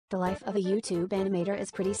The life of a YouTube animator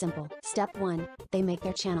is pretty simple. Step 1, they make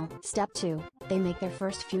their channel. Step 2, they make their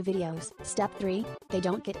first few videos. Step 3, they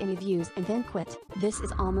don't get any views and then quit. This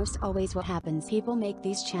is almost always what happens. People make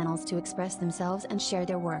these channels to express themselves and share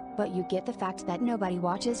their work, but you get the fact that nobody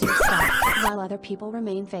watches your stuff, while other people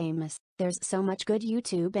remain famous. There's so much good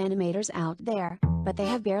YouTube animators out there, but they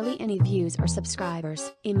have barely any views or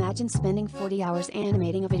subscribers. Imagine spending 40 hours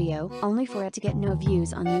animating a video, only for it to get no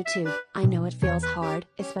views on YouTube. I know it feels hard,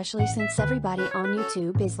 especially since everybody on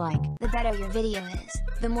YouTube is like, the better your video is,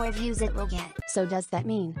 the more views it will get. So does that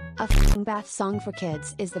mean a f***ing bath song for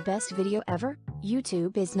kids is the best video ever?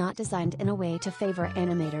 YouTube is not designed in a way to favor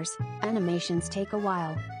animators. Animations take a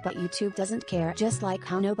while, but YouTube doesn't care, just like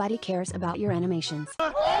how nobody cares about your animations.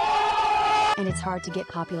 And it's hard to get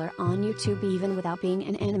popular on YouTube even without being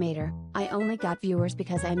an animator. I only got viewers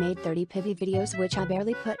because I made 30 Pibby videos which I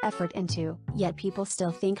barely put effort into, yet people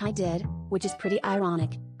still think I did, which is pretty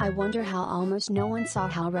ironic. I wonder how almost no one saw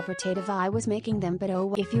how repetitive I was making them, but oh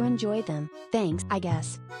well. If you enjoyed them, thanks I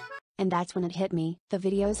guess. And that's when it hit me. The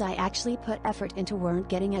videos I actually put effort into weren't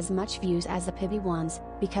getting as much views as the Pibby ones,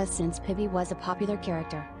 because since Pibby was a popular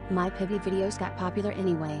character, my Pibby videos got popular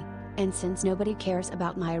anyway. And since nobody cares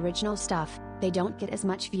about my original stuff, they don't get as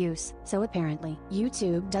much views. So apparently,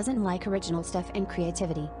 YouTube doesn't like original stuff and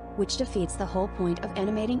creativity, which defeats the whole point of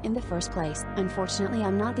animating in the first place. Unfortunately,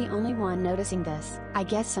 I'm not the only one noticing this. I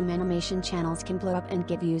guess some animation channels can blow up and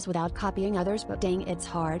get views without copying others, but dang, it's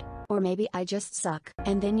hard. Or maybe I just suck.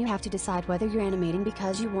 And then you have to decide whether you're animating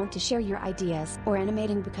because you want to share your ideas, or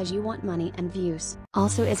animating because you want money and views.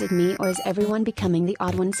 Also, is it me or is everyone becoming the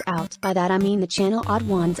odd ones out? By that I mean the channel odd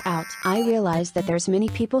ones out. I realize that there's many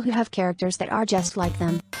people who have characters that are just like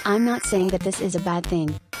them. I'm not saying that this is a bad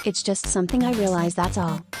thing. It's just something I realize, that's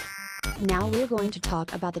all. Now we're going to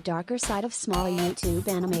talk about the darker side of smaller YouTube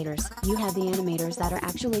animators. You have the animators that are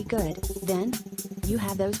actually good. Then, you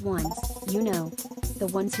have those ones, you know, the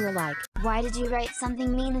ones who are like, why did you write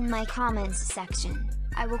something mean in my comments section?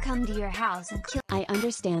 I will come to your house and kill. I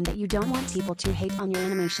understand that you don't want people to hate on your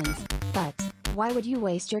animations, but why would you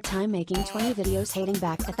waste your time making 20 videos hating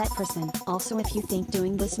back at that person? Also, if you think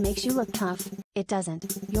doing this makes you look tough, it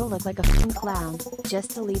doesn't. You'll look like a f***ing clown.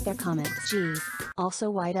 Just delete their comments. Jeez. Also,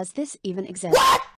 why does this even exist?